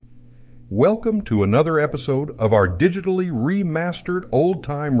Welcome to another episode of our digitally remastered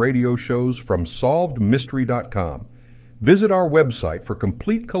old-time radio shows from SolvedMystery.com. Visit our website for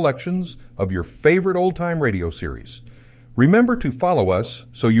complete collections of your favorite old-time radio series. Remember to follow us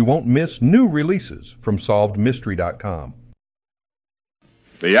so you won't miss new releases from SolvedMystery.com.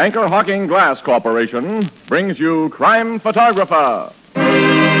 The Anchor Hawking Glass Corporation brings you Crime Photographer.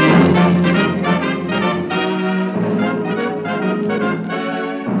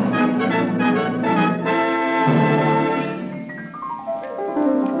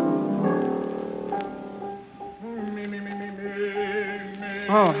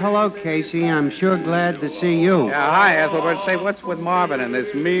 Oh, hello, Casey. I'm sure glad to see you. Yeah, hi, Ethelbert. Say, what's with Marvin and this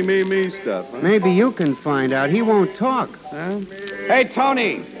me stuff? Huh? Maybe you can find out. He won't talk. Huh? Hey,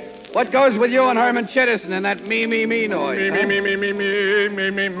 Tony, what goes with you and Herman Chittison and that me noise? Me.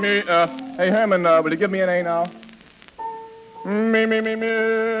 Hey, Herman, will you give me an A now? Me.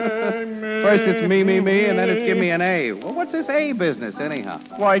 First it's me, and then it's give me an A. Well, what's this A business, anyhow?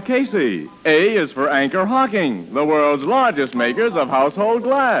 Why, Casey, A is for Anchor Hawking, the world's largest makers of household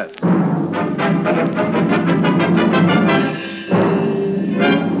glass.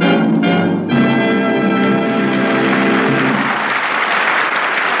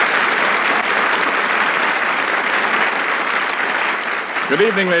 Good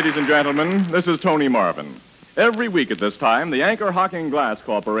evening, ladies and gentlemen. This is Tony Marvin. Every week at this time, the Anchor Hawking Glass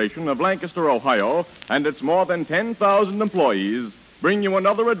Corporation of Lancaster, Ohio, and its more than 10,000 employees bring you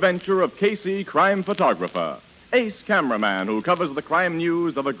another adventure of Casey, crime photographer, ace cameraman who covers the crime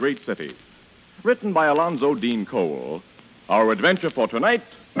news of a great city. Written by Alonzo Dean Cole, our adventure for tonight,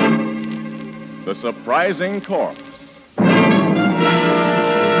 The Surprising Corpse.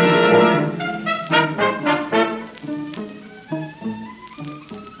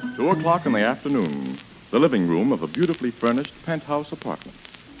 2 o'clock in the afternoon. The living room of a beautifully furnished penthouse apartment.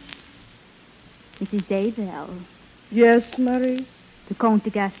 Mrs. Daybell. Yes, Marie? The Comte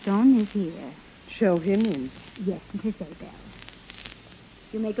de Gaston is here. Show him in. Yes, Mrs. Daybell.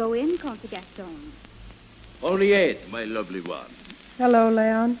 You may go in, Comte de Gaston. Henriette, my lovely one. Hello,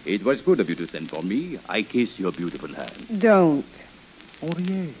 Leon. It was good of you to send for me. I kiss your beautiful hand. Don't.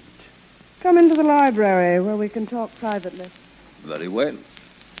 Henriette. Come into the library where we can talk privately. Very well.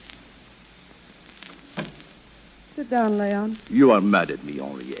 Sit down, Leon. You are mad at me,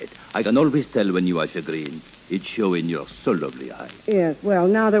 Henriette. I can always tell when you are chagrined. It shows in your so lovely eyes. Yes, well,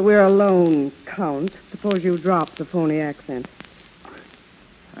 now that we're alone, Count, suppose you drop the phony accent.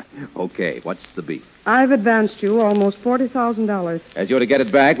 Okay, what's the beef? I've advanced you almost $40,000. As you're to get it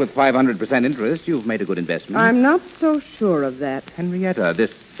back with 500% interest, you've made a good investment. I'm not so sure of that. Henrietta,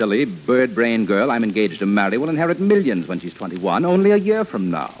 this silly, bird-brained girl I'm engaged to marry will inherit millions when she's 21, only a year from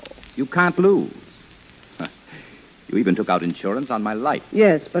now. You can't lose. You even took out insurance on my life.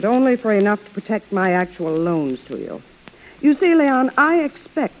 Yes, but only for enough to protect my actual loans to you. You see, Leon, I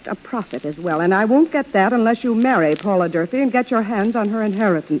expect a profit as well, and I won't get that unless you marry Paula Durfee and get your hands on her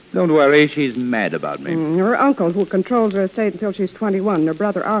inheritance. Don't worry, she's mad about me. Her uncle, who controls her estate until she's 21, and her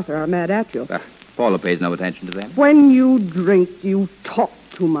brother Arthur are mad at you. Paula pays no attention to them. When you drink, you talk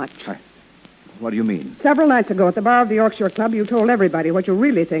too much. What do you mean? Several nights ago at the bar of the Yorkshire Club, you told everybody what you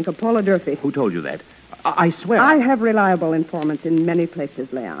really think of Paula Durfee. Who told you that? I swear. I have reliable informants in many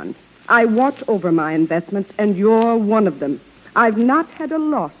places, Leon. I watch over my investments, and you're one of them. I've not had a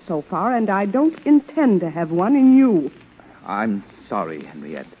loss so far, and I don't intend to have one in you. I'm sorry,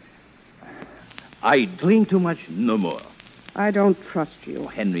 Henriette. I drink too much, no more. I don't trust you. Oh,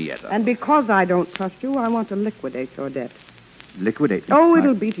 Henrietta. And because I don't trust you, I want to liquidate your debt. Liquidate? Oh,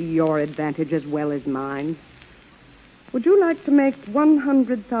 it'll be to your advantage as well as mine. Would you like to make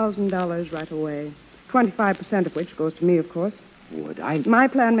 $100,000 right away? 25% of which goes to me, of course. Would I? My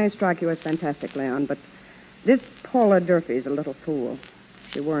plan may strike you as fantastic, Leon, but this Paula Durfee's a little fool.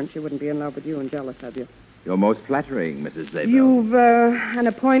 If she weren't, she wouldn't be in love with you and jealous of you. You're most flattering, Mrs. Zabel. You've an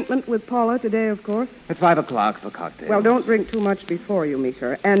appointment with Paula today, of course? At 5 o'clock for cocktails. Well, don't drink too much before you meet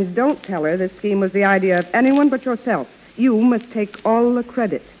her. And don't tell her this scheme was the idea of anyone but yourself. You must take all the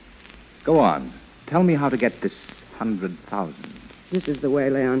credit. Go on. Tell me how to get this 100,000. This is the way,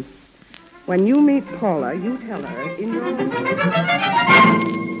 Leon. When you meet Paula, you tell her in your...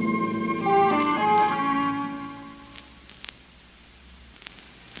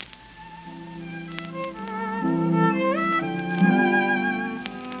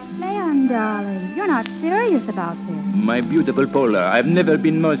 Leon, darling, you're not serious about this. My beautiful Paula, I've never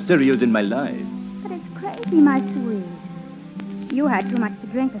been more serious in my life. But it's crazy, my sweet. You had too much to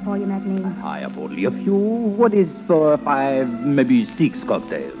drink before you met me. I have only a few. What is 4, 5, maybe 6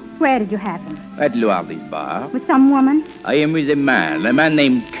 cocktails? Where did you have them? At Luardi's bar. With some woman? I am with a man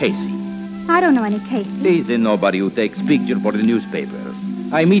named Casey. I don't know any Casey. He's a nobody who takes picture for the newspapers.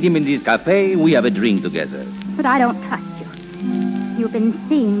 I meet him in this cafe. We have a drink together. But I don't trust you. You've been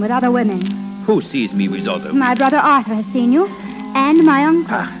seen with other women. Who sees me with other? My brother Arthur has seen you, and my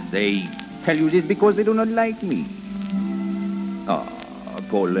uncle. They tell you this because they do not like me.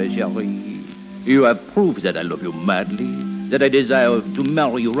 Paul chérie, you have proof that I love you madly, that I desire to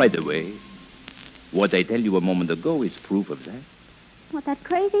marry you right away. What I tell you a moment ago is proof of that. What, that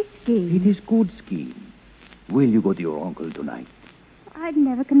crazy scheme? It is good scheme. Will you go to your uncle tonight? I'd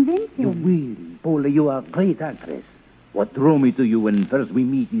never convince him. You will. Paula, you are a great actress. What drew me to you when first we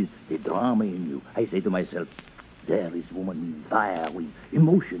meet is the drama in you. I say to myself, there is woman with fire, with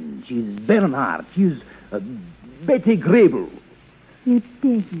emotion. She is Bernhardt. She is Betty Grable. You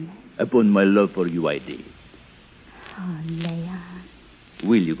didn't. Upon my love for you, I did. Oh, Leon.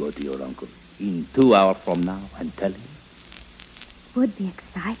 Will you go to your uncle in 2 hours from now and tell him? Would be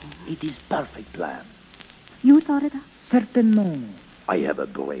exciting. It is perfect plan. You thought it up? Certainement. I have a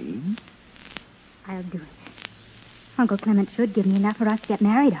brain. I'll do it. Uncle Clement should give me enough for us to get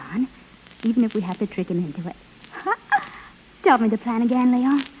married on, even if we have to trick him into it. Tell me the plan again,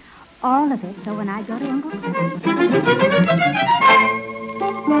 Leon. All of it, so when I go to Uncle Clement...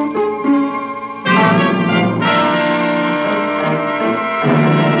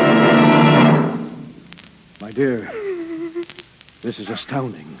 My dear, this is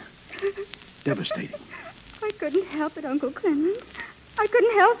astounding. Devastating. I couldn't help it, Uncle Clement. I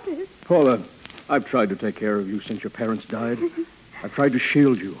couldn't help it. Paula, I've tried to take care of you since your parents died. I've tried to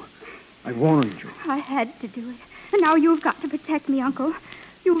shield you. I warned you. I had to do it. And now you've got to protect me, Uncle.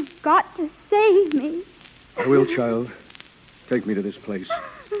 You've got to save me. I will, child. Take me to this place.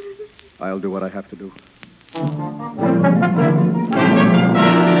 I'll do what I have to do.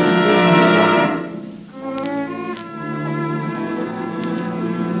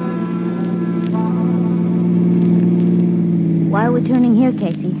 Why are we turning here,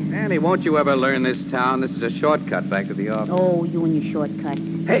 Casey? Annie, won't you ever learn this town? This is a shortcut back to the office. Oh, you and your shortcuts.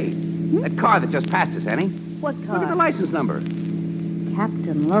 Hey, that car that just passed us, Annie. What car? Look at the license number.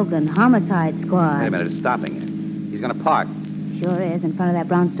 Captain Logan, Homicide Squad. Wait a minute, it's stopping it. He's going to park. Sure is, in front of that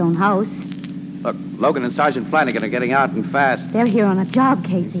brownstone house. Look, Logan and Sergeant Flanagan are getting out and fast. They're here on a job,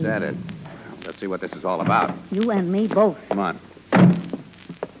 Casey. Is that it? Let's see what this is all about. You and me both. Come on.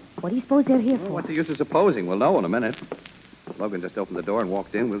 What do you suppose they're here for? What's the use of supposing? We'll know in a minute. Logan just opened the door and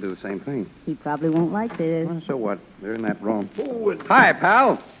walked in. We'll do the same thing. He probably won't like this. Well, so what? They're in that room. Hi,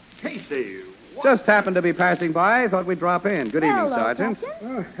 pal. Casey. Just happened to be passing by. Thought we'd drop in. Good evening, Hello, Sergeant.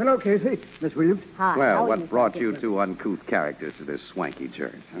 Hello, Casey. Miss Williams. Hi. Well, how are what brought you Sergeant? two uncouth characters to this swanky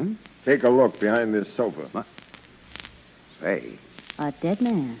church, huh? Take a look behind this sofa. What? Say. A dead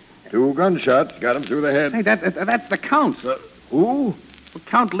man. 2 gunshots got him through the head. Hey, that's the Count. Who? Well,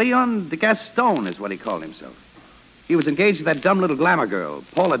 Count Leon de Gaston is what he called himself. He was engaged to that dumb little glamour girl,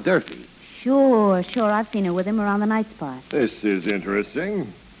 Paula Durfee. Sure. I've seen her with him around the night spot. This is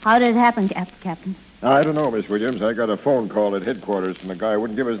interesting. How did it happen, Captain? I don't know, Miss Williams. I got a phone call at headquarters from a guy who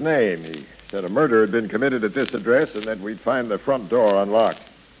wouldn't give his name. He said a murder had been committed at this address and that we'd find the front door unlocked.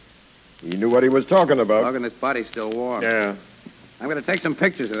 He knew what he was talking about. Logan, this body's still warm. Yeah. I'm going to take some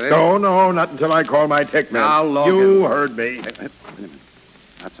pictures of this. No, not until I call my tech man. Now, Logan. You heard me. Wait a minute.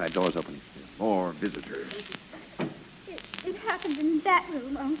 Outside door's opening. More visitors. It happened in that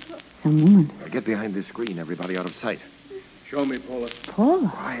room, Uncle. Some woman. Now get behind this screen, everybody out of sight. Show me, Paula. Paula?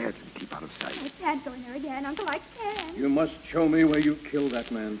 Quiet and keep out of sight. I can't go in there again, Uncle. I can't. You must show me where you killed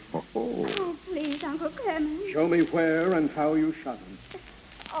that man. Oh, please, Uncle Clement. Show me where and how you shot him.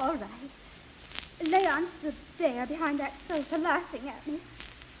 All right. Leon stood there behind that sofa laughing at me.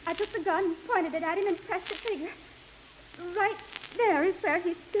 I took the gun, pointed it at him, and pressed the trigger. Right there is where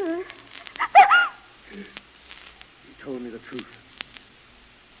he stood. He told me the truth.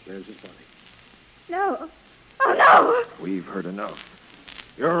 There's his body. No. Oh, no! We've heard enough.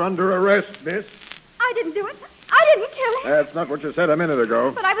 You're under arrest, miss. I didn't do it. I didn't kill him. That's not what you said a minute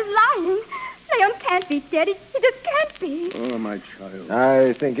ago. But I was lying. Leon can't be dead. He just can't be. Oh, my child.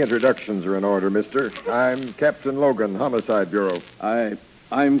 I think introductions are in order, mister. I'm Captain Logan, Homicide Bureau.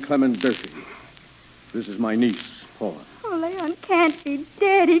 I'm Clement Durfee. This is my niece, Paula. Oh, Leon can't be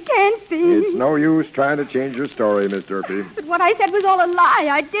dead. He can't be. It's no use trying to change your story, Miss Durfee. But what I said was all a lie.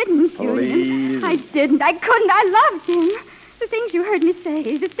 I didn't shoot him. Please. I didn't. I couldn't. I loved him. The things you heard me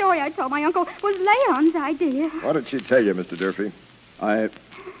say, the story I told my uncle, was Leon's idea. What did she tell you, Mr. Durfee?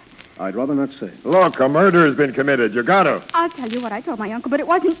 I'd rather not say. Look, a murder has been committed. You got to. I'll tell you what I told my uncle, but it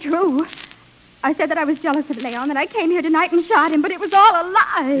wasn't true. I said that I was jealous of Leon, that I came here tonight and shot him, but it was all a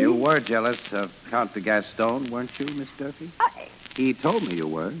lie. You were jealous of Count de Gaston, weren't you, Miss Durfee? He told me you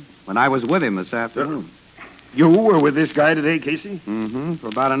were when I was with him this afternoon. You were with this guy today, Casey? Mm-hmm. For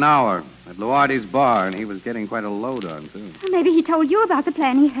about an hour at Luardi's bar, and he was getting quite a load on, too. Maybe he told you about the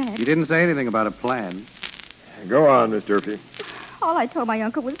plan he had. He didn't say anything about a plan. Go on, Miss Durfee. All I told my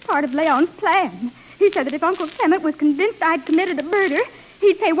uncle was part of Leon's plan. He said that if Uncle Clement was convinced I'd committed a murder,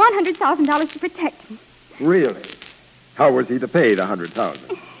 he'd pay $100,000 to protect me. Really? How was he to pay the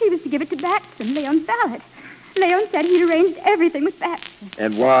 $100,000? He was to give it to Batson, Leon's valet. Leon said he'd arranged everything with Batson.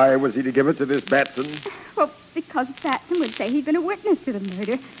 And why was he to give it to this Batson? Well, because Batson would say he'd been a witness to the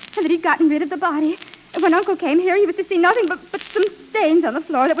murder and that he'd gotten rid of the body. And when Uncle came here, he was to see nothing but some stains on the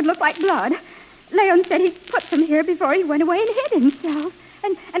floor that would look like blood. Leon said he'd put them here before he went away and hid himself.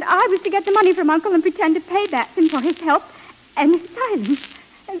 And I was to get the money from Uncle and pretend to pay Batson for his help and his silence.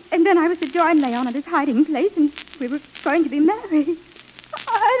 And then I was to join Leon at his hiding place, and we were going to be married.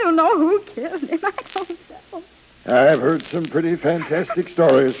 I don't know who killed him. I don't know. I've heard some pretty fantastic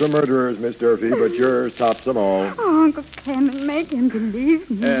stories from murderers, Miss Durfee, but yours tops them all. Oh, Uncle Clement, make him believe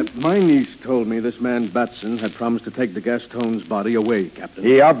me. My niece told me this man Batson had promised to take de Gaston's body away, Captain.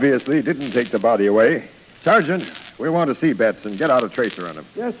 He obviously didn't take the body away. Sergeant, we want to see Batson. Get out a tracer on him.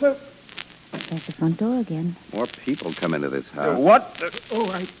 Yes, sir. There's the front door again. More people come into this house. What?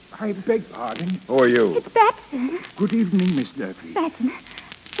 I beg pardon. Who are you? It's Batson. Good evening, Miss Durfee. Batson,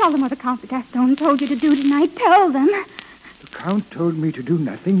 tell them what the Count de Gaston told you to do tonight. Tell them. The Count told me to do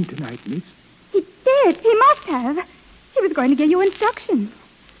nothing tonight, miss. He did. He must have. He was going to give you instructions.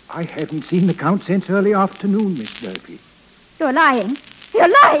 I haven't seen the Count since early afternoon, Miss Durfee. You're lying. You're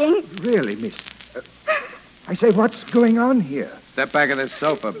lying. Really, miss. I say, what's going on here? Step back of this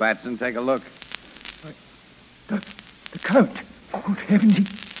sofa, Batson. Take a look. The Count. Good heavens,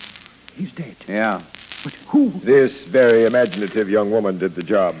 he's dead. Yeah. But who? This very imaginative young woman did the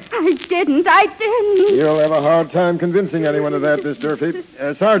job. I didn't. You'll have a hard time convincing anyone of that, Miss Durfee.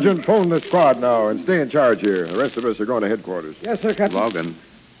 Sergeant, phone the squad now and stay in charge here. The rest of us are going to headquarters. Yes, sir, Captain. Logan.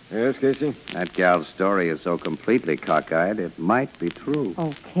 Yes, Casey? That gal's story is so completely cockeyed, it might be true.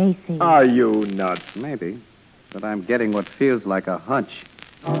 Oh, Casey. Are you nuts? Maybe. But I'm getting what feels like a hunch.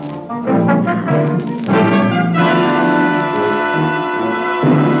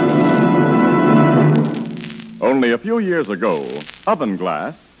 Only a few years ago, oven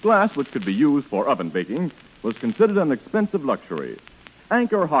glass which could be used for oven baking, was considered an expensive luxury.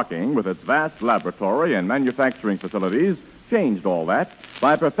 Anchor Hocking, with its vast laboratory and manufacturing facilities, changed all that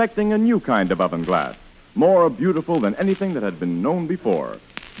by perfecting a new kind of oven glass, more beautiful than anything that had been known before,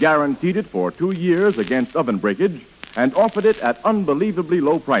 guaranteed it for 2 years against oven breakage, and offered it at unbelievably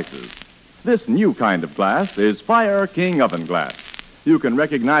low prices. This new kind of glass is Fire King Oven Glass. You can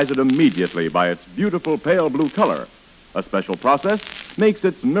recognize it immediately by its beautiful pale blue color. A special process makes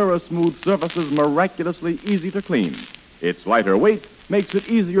its mirror-smooth surfaces miraculously easy to clean. Its lighter weight makes it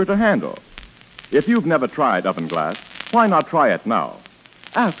easier to handle. If you've never tried oven glass, why not try it now?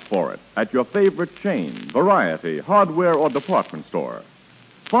 Ask for it at your favorite chain, variety, hardware, or department store.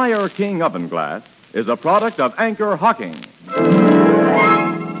 Fire King Oven Glass is a product of Anchor Hocking.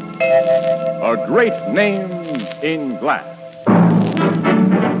 A great name in glass.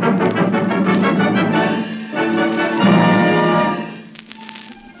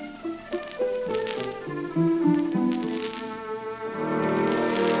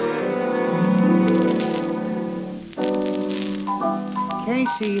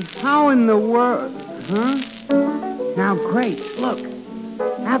 Casey, how in the world... Huh? Now, Grace, look.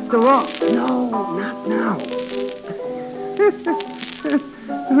 After all... No, not now.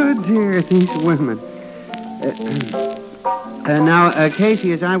 Oh, dear, these women. Now,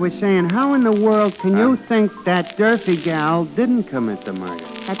 Casey, as I was saying, how in the world can you think that Durfee gal didn't commit the murder?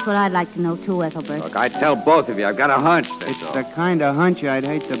 That's what I'd like to know, too, Ethelbert. Look, I tell both of you, I've got a hunch. It's the kind of hunch I'd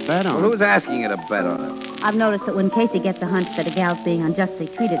hate to bet on. Well, who's asking you to bet on it? I've noticed that when Casey gets a hunch that a gal's being unjustly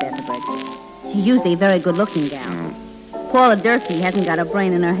treated, Ethelbert, she's usually a very good-looking gal. Paula Durfee hasn't got a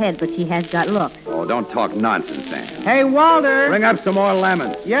brain in her head, but she has got looks. Oh, don't talk nonsense, Anne. Hey, Walter! Bring up some more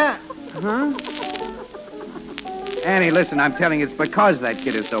lemons. Yeah. Huh? Annie, listen, I'm telling you, it's because that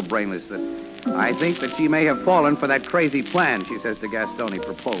kid is so brainless that I think that she may have fallen for that crazy plan she says to Gastoni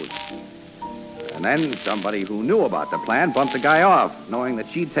proposed. And then somebody who knew about the plan bumped the guy off, knowing that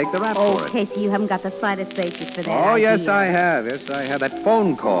she'd take the rap for it. Casey, you haven't got the slightest basis for that. Oh, idea. yes, I have. Yes, I have. That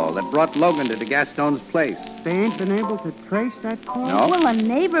phone call that brought Logan to DeGaston's place. They ain't been able to trace that call? No. Well, a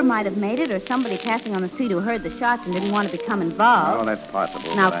neighbor might have made it, or somebody passing on the street who heard the shots and didn't want to become involved. Oh, that's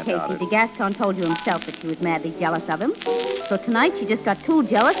possible. Now, but I doubt Casey, it. DeGaston told you himself that she was madly jealous of him. So tonight she just got too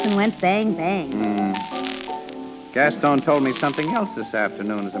jealous and went bang, bang. Gaston told me something else this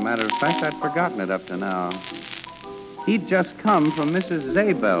afternoon. As a matter of fact, I'd forgotten it up to now. He'd just come from Mrs.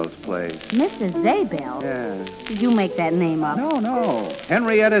 Zabel's place. Mrs. Zabel? Yeah. Did you make that name up? No.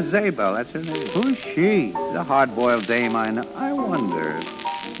 Henrietta Zabel, that's her name. Who's she? The hard-boiled dame I know. I wonder.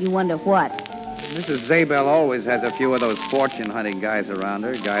 You wonder what? Mrs. Zabel always has a few of those fortune-hunting guys around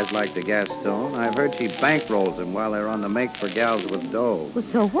her, guys like the Gaston. I've heard she bankrolls them while they're on the make for gals with dough. Well,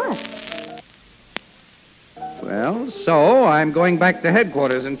 so what? Well, so I'm going back to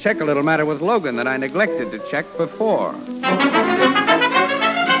headquarters and check a little matter with Logan that I neglected to check before.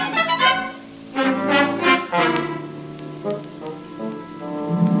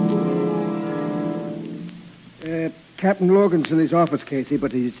 Captain Logan's in his office, Casey,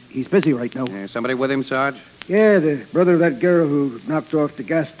 but he's busy right now. Somebody with him, Sarge? Yeah, the brother of that girl who knocked off the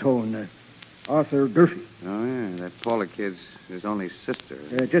Gaston, Arthur Durfee. Oh, yeah, that Paula kid's his only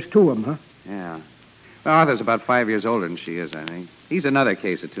sister. Just two of them, huh? Yeah. Well, Arthur's about 5 years older than she is, I think. He's another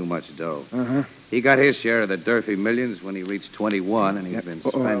case of too much dough. Uh-huh. He got his share of the Durfee millions when he reached 21, and he's been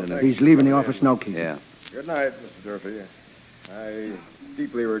spending it. He's leaving the office now, Casey. Yeah. Good night, Mr. Durfee. I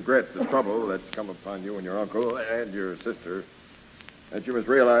deeply regret the trouble that's come upon you and your uncle and your sister. That you must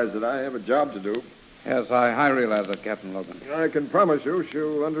realize that I have a job to do. Yes, I realize that, Captain Logan. I can promise you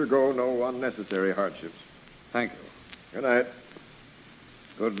she'll undergo no unnecessary hardships. Thank you. Good night.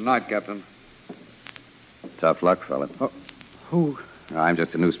 Good night, Captain. Tough luck, fella. Oh, who? I'm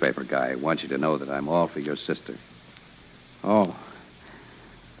just a newspaper guy. I want you to know that I'm all for your sister. Oh.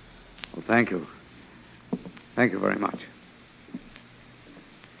 Well, thank you. Thank you very much.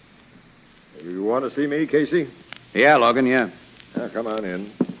 You want to see me, Casey? Yeah, Logan, yeah. Come on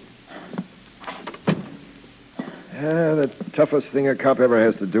in. The toughest thing a cop ever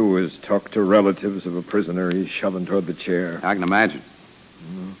has to do is talk to relatives of a prisoner he's shoving toward the chair. I can imagine.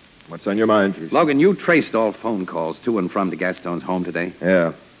 What's on your mind, Casey? Logan, you traced all phone calls to and from DeGaston's home today?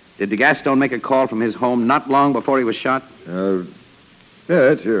 Yeah. Did DeGaston make a call from his home not long before he was shot? Yeah,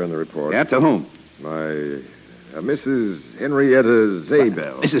 it's here in the report. Yeah, to whom? My Mrs. Henrietta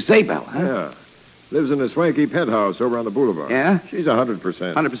Zabel. Mrs. Zabel, huh? Yeah. Lives in a swanky penthouse over on the boulevard. Yeah? She's 100%.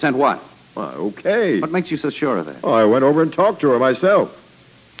 100% what? Well, okay. What makes you so sure of that? Oh, I went over and talked to her myself.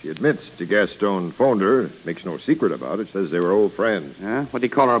 She admits DeGaston phoned her. Makes no secret about it. Says they were old friends. Yeah? What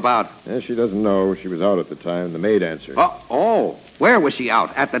did he call her about? Yeah, she doesn't know. She was out at the time. The maid answered. Oh. Where was she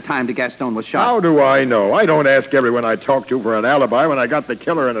out at the time DeGaston was shot? How do I know? I don't ask everyone I talk to for an alibi when I got the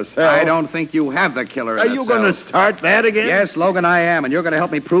killer in a cell. I don't think you have the killer in Are a you cell. going to start that again? Yes, Logan, I am, and you're going to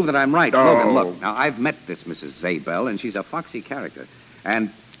help me prove that I'm right. Oh. Logan, look. Now, I've met this Mrs. Zabel, and she's a foxy character.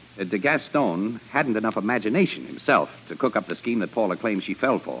 And DeGaston hadn't enough imagination himself to cook up the scheme that Paula claims she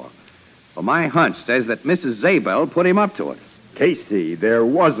fell for. Well, my hunch says that Mrs. Zabel put him up to it. Casey, there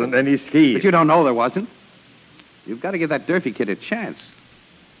wasn't any scheme. But you don't know there wasn't. You've got to give that Durfee kid a chance.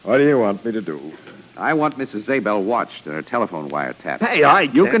 What do you want me to do? I want Mrs. Zabel watched and her telephone wiretapped.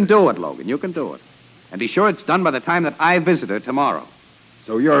 Hey, You can do it, Logan. You can do it. And be sure it's done by the time that I visit her tomorrow.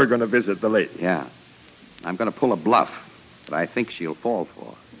 So you're going to visit the lady? Yeah. I'm going to pull a bluff that I think she'll fall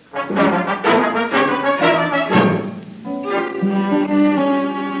for.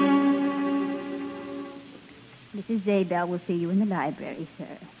 Mrs. Zabel will see you in the library,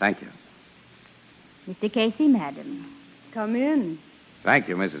 sir. Thank you. Mr. Casey, madam. Come in. Thank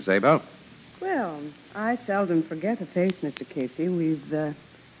you, Mrs. Zabel. Well, I seldom forget a face, Mr. Casey. We've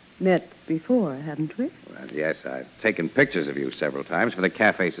met before, haven't we? Well, yes, I've taken pictures of you several times for the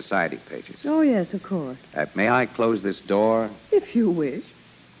Cafe Society pages. Oh, yes, of course. May I close this door? If you wish.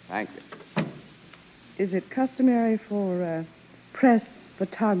 Thank you. Is it customary for press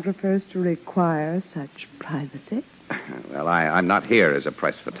photographers to require such privacy? Well, I'm not here as a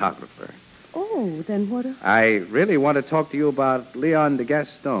press photographer. Oh, then what? I really want to talk to you about Leon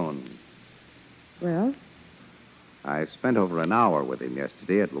DeGaston. Well? I spent over an hour with him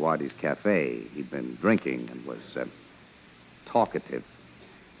yesterday at Luardi's Cafe. He'd been drinking and was talkative.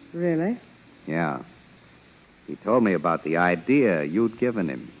 Really? Yeah. He told me about the idea you'd given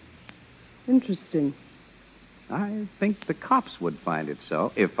him. Interesting. I think the cops would find it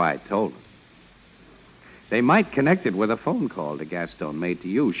so if I told them. They might connect it with a phone call DeGaston made to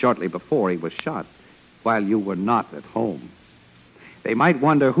you shortly before he was shot, while you were not at home. They might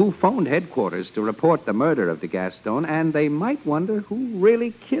wonder who phoned headquarters to report the murder of de Gaston, and they might wonder who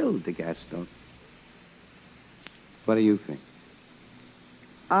really killed de Gaston. What do you think?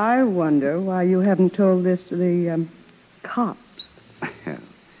 I wonder why you haven't told this to the cops.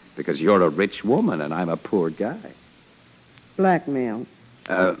 Because you're a rich woman and I'm a poor guy. Blackmail.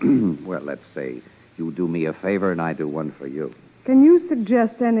 Well, let's say you do me a favor and I do one for you. Can you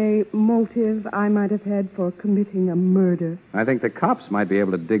suggest any motive I might have had for committing a murder? I think the cops might be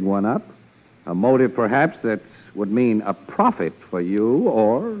able to dig one up. A motive, perhaps, that would mean a profit for you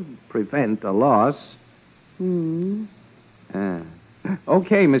or prevent a loss.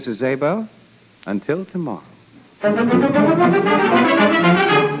 Okay, Mrs. Zabel. Until tomorrow.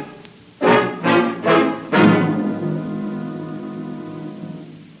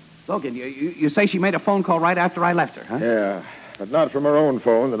 Logan, you say she made a phone call right after I left her, huh? Yeah, but not from her own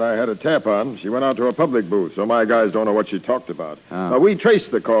phone that I had a tap on. She went out to a public booth, so my guys don't know what she talked about. Oh. We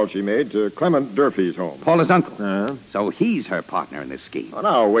traced the call she made to Clement Durfee's home. Paula's uncle. So he's her partner in this scheme. Oh,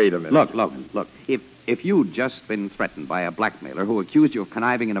 now, wait a minute. Look, Logan, look. If you'd just been threatened by a blackmailer who accused you of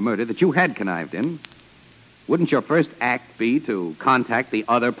conniving in a murder that you had connived in, wouldn't your first act be to contact the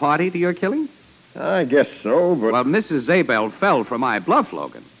other party to your killing? I guess so, but... Well, Mrs. Zabel fell for my bluff,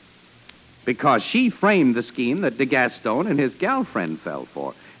 Logan. Because she framed the scheme that de Gaston and his girlfriend fell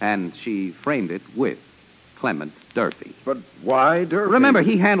for. And she framed it with Clement Durfee. But why Durfee? Remember,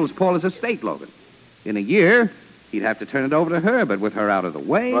 he handles Paula's estate, Logan. In a year, he'd have to turn it over to her, but with her out of the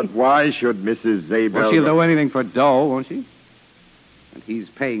way... But why should Mrs. Zabel... Well, she'll do anything for dough, won't she? And he's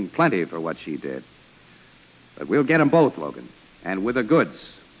paying plenty for what she did. But we'll get them both, Logan. And with the goods.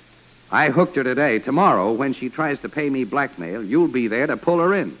 I hooked her today. Tomorrow, when she tries to pay me blackmail, you'll be there to pull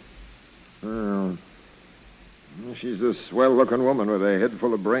her in. Well, she's a swell-looking woman with a head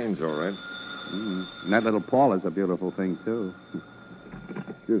full of brains, all right. And that little Paula's a beautiful thing, too.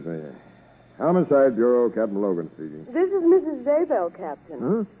 Excuse me. Homicide Bureau, Captain Logan speaking. This is Mrs. Zabel, Captain.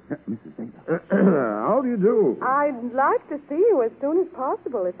 Huh? Mrs. Zabel. How do you do? I'd like to see you as soon as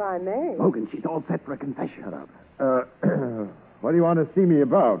possible, if I may. Logan, she's all set for a confession. Shut up. What do you want to see me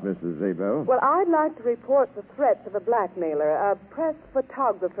about, Mrs. Zabel? Well, I'd like to report the threats of a blackmailer, a press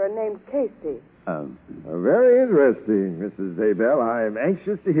photographer named Casey. Very interesting, Mrs. Zabel. I'm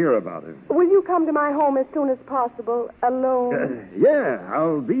anxious to hear about him. Will you come to my home as soon as possible, alone? Yeah,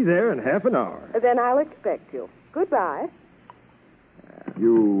 I'll be there in half an hour. Then I'll expect you. Goodbye.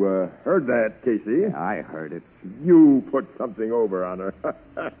 You heard that, Casey? Yeah, I heard it. You put something over on her.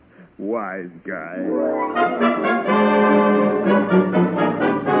 Wise guy.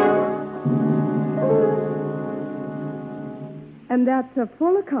 And that's a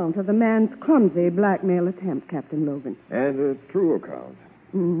full account of the man's clumsy blackmail attempt, Captain Logan. And a true account.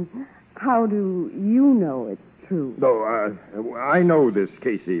 How do you know it's true? No, I know this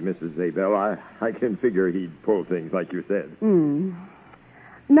Casey, Mrs. Zabel. I can figure he'd pull things like you said.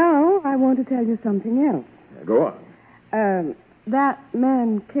 Now, I want to tell you something else. Go on. That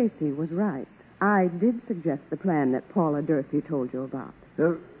man Casey was right. I did suggest the plan that Paula Durfee told you about.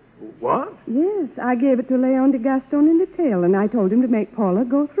 What? Yes, I gave it to Leon de Gaston in detail, and I told him to make Paula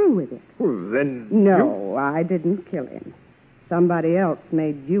go through with it. Well, then... No, I didn't kill him. Somebody else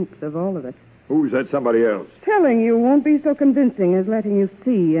made dupes of all of us. Who's that somebody else? Telling you won't be so convincing as letting you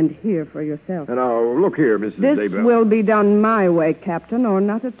see and hear for yourself. Now, look here, Mrs. This Zabel. will be done my way, Captain, or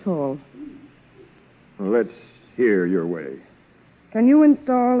not at all. Let's hear your way. Can you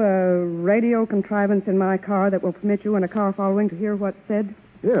install a radio contrivance in my car that will permit you in a car following to hear what's said?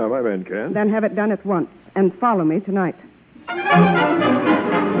 Yeah, my men can. Then have it done at once, and follow me tonight.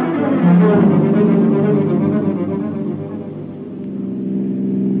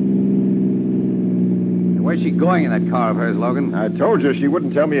 Where's she going in that car of hers, Logan? I told you she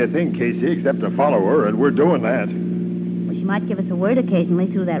wouldn't tell me a thing, Casey, except to follow her, and we're doing that. Well, she might give us a word occasionally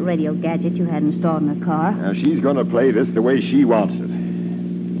through that radio gadget you had installed in her car. Now, she's going to play this the way she wants it.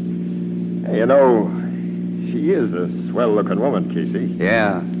 Hey, you know, she is a swell-looking woman, Casey.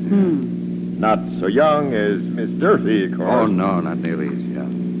 Yeah. Not so young as Miss Durfee, of course. Oh, no, not nearly as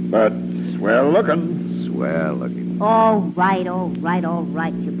young. But swell-looking. Swell-looking. All right.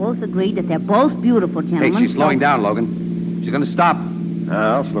 You both agreed that they're both beautiful, gentlemen. Hey, she's slowing down, Logan. She's going to stop.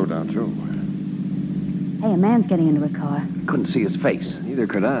 I'll slow down, too. Hey, a man's getting into her car. Couldn't see his face. Neither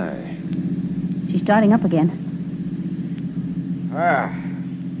could I. She's starting up again.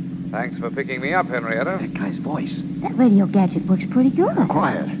 Thanks for picking me up, Henrietta. That guy's voice. That radio gadget works pretty good.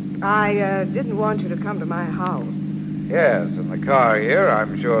 Quiet. I didn't want you to come to my house. Yes, in the car here.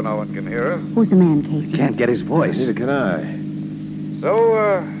 I'm sure no one can hear us. Who's the man, Casey? Can't get his voice. Neither can I.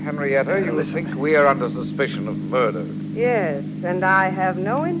 So, Henrietta, you think we are under suspicion of murder? Yes, and I have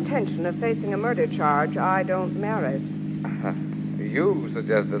no intention of facing a murder charge I don't merit. You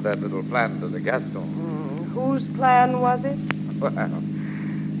suggested that little plan to the Gaston. Whose plan was it? Well,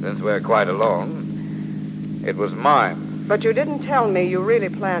 since we're quite alone, it was mine. But you didn't tell me you really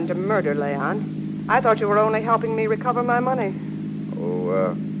planned to murder Leon. I thought you were only helping me recover my money.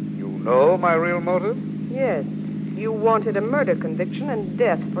 Oh, you know my real motive? Yes. You wanted a murder conviction and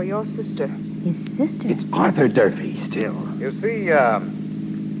death for your sister. His sister? It's Arthur Durfee still. You see,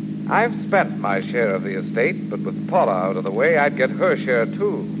 I've spent my share of the estate, but with Paula out of the way, I'd get her share,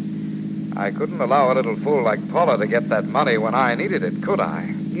 too. I couldn't allow a little fool like Paula to get that money when I needed it, could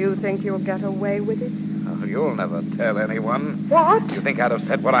I? You think you'll get away with it? Oh, you'll never tell anyone. What? You think I'd have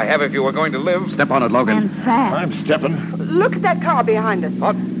said what I have if you were going to live? Step on it, Logan. And fast. I'm stepping. Look at that car behind us.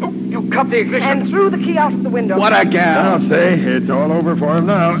 What? Oh, you cut the ignition. And threw the key out of the window. What a gal. I'll say it's all over for him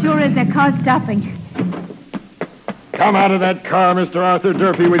now. Sure is the car stopping. Come out of that car, Mr. Arthur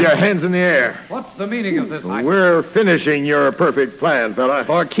Durfee, with your hands in the air. What's the meaning of this? We're finishing your perfect plan, fella.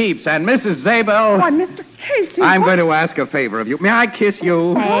 For keeps. And Mrs. Zabel... Why, Mr. Casey. I'm going to ask a favor of you. May I kiss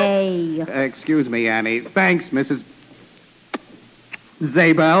you? Hey. Excuse me, Annie. Thanks, Mrs.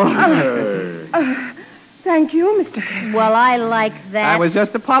 Zabel. Thank you, Mr. Casey. Well, I like that. I was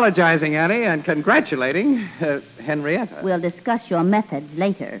just apologizing, Annie, and congratulating Henrietta. We'll discuss your methods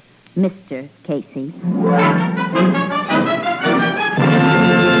later, Mr. Casey.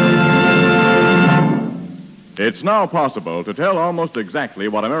 It's now possible to tell almost exactly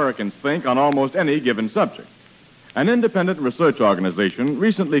what Americans think on almost any given subject. An independent research organization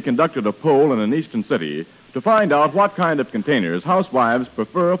recently conducted a poll in an eastern city to find out what kind of containers housewives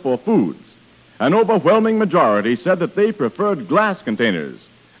prefer for foods. An overwhelming majority said that they preferred glass containers,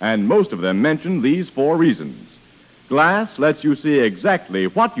 and most of them mentioned these 4 reasons. Glass lets you see exactly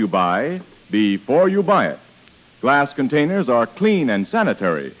what you buy before you buy it. Glass containers are clean and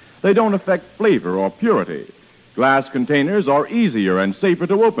sanitary. They don't affect flavor or purity. Glass containers are easier and safer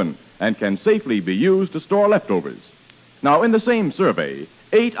to open and can safely be used to store leftovers. Now, in the same survey,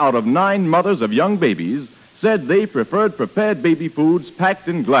 8 out of 9 mothers of young babies said they preferred prepared baby foods packed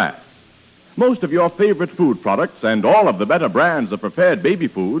in glass. Most of your favorite food products and all of the better brands of prepared baby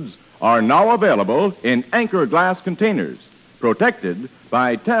foods are now available in Anchor glass containers, protected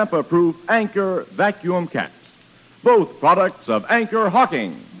by tamper-proof Anchor vacuum caps. Both products of Anchor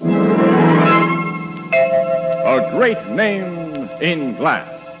Hocking. A great name in glass.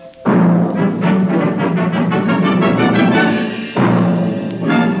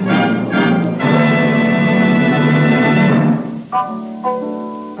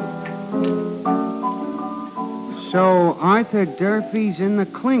 So Arthur Durfee's in the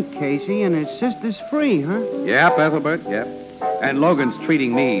clink, Casey, and his sister's free, huh? Yep, Ethelbert, yep. And Logan's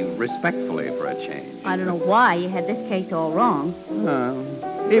treating me respectfully for a change. I don't know why you had this case all wrong.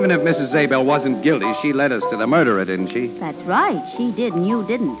 Even if Mrs. Zabel wasn't guilty, she led us to the murderer, didn't she? That's right. She did, and you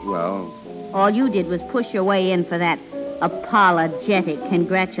didn't. Well... All you did was push your way in for that apologetic,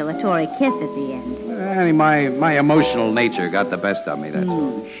 congratulatory kiss at the end. My emotional nature got the best of me, that's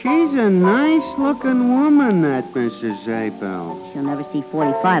all. She's a nice-looking woman, that Mrs. Zabel. She'll never see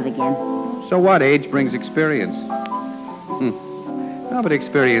 45 again. So what? Age brings experience. No, but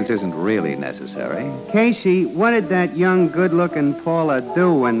experience isn't really necessary. Casey, what did that young, good-looking Paula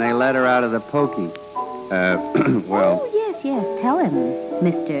do when they let her out of the pokey? Well... Oh, yes, tell him,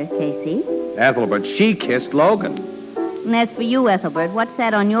 Mr. Casey. Ethelbert, she kissed Logan. And as for you, Ethelbert, what's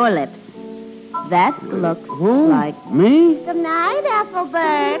that on your lips? That looks like... Me? Good night,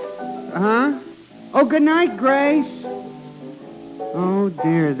 Ethelbert. Huh? Oh, good night, Grace. Oh,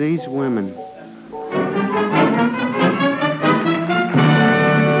 dear, these women.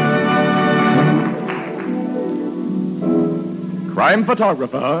 Crime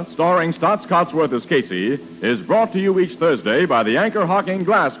Photographer, starring Stotts Cotsworth as Casey, is brought to you each Thursday by the Anchor Hocking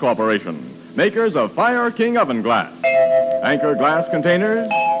Glass Corporation, makers of Fire King Oven Glass. Anchor glass containers,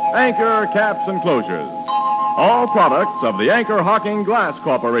 Anchor caps and closures. All products of the Anchor Hocking Glass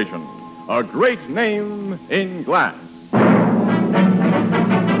Corporation, a great name in glass.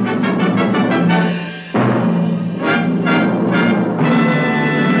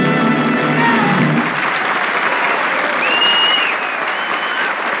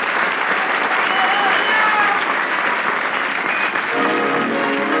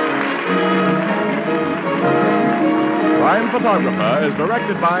 Photographer is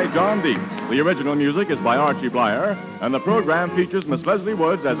directed by John Deeks. The original music is by Archie Blyer, and the program features Miss Leslie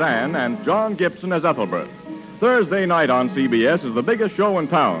Woods as Anne and John Gibson as Ethelbert. Thursday night on CBS is the biggest show in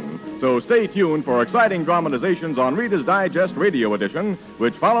town, so stay tuned for exciting dramatizations on Reader's Digest Radio Edition,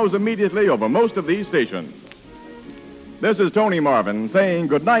 which follows immediately over most of these stations. This is Tony Marvin saying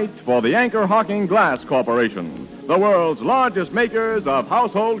goodnight for the Anchor Hocking Glass Corporation, the world's largest makers of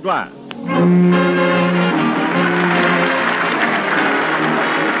household glass.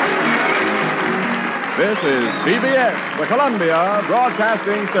 This is CBS, the Columbia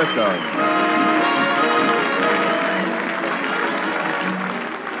Broadcasting System.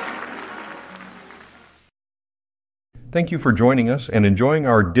 Thank you for joining us and enjoying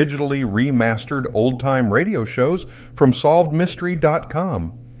our digitally remastered old-time radio shows from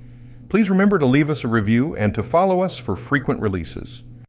SolvedMystery.com. Please remember to leave us a review and to follow us for frequent releases.